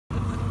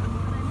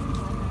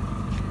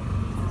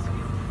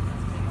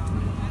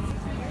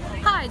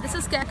Hi, this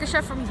is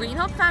Kekisha from Green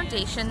Hope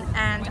Foundation,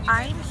 and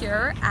I'm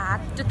here at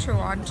the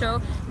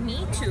Toronto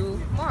Me Too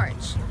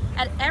March.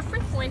 At every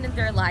point in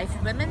their life,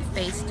 women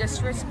face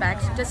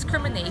disrespect,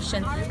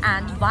 discrimination,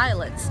 and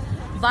violence.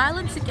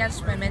 Violence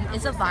against women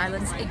is a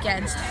violence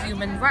against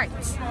human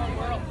rights.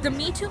 The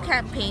Me Too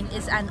campaign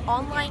is an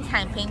online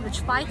campaign which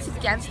fights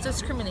against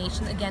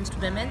discrimination against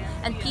women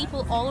and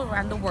people all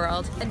around the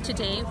world, and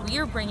today we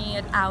are bringing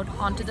it out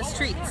onto the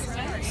streets.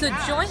 So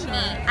join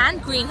me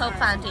and Green Hope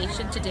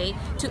Foundation today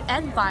to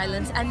end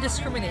violence and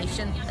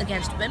discrimination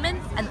against women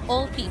and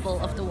all people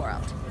of the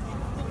world.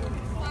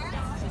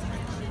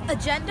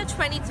 Agenda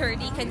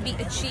 2030 can be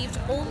achieved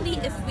only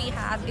if we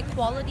have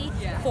equality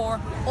for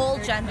all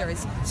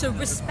genders. So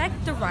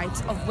respect the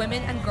rights of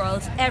women and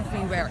girls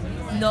everywhere.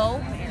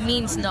 No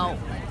means no.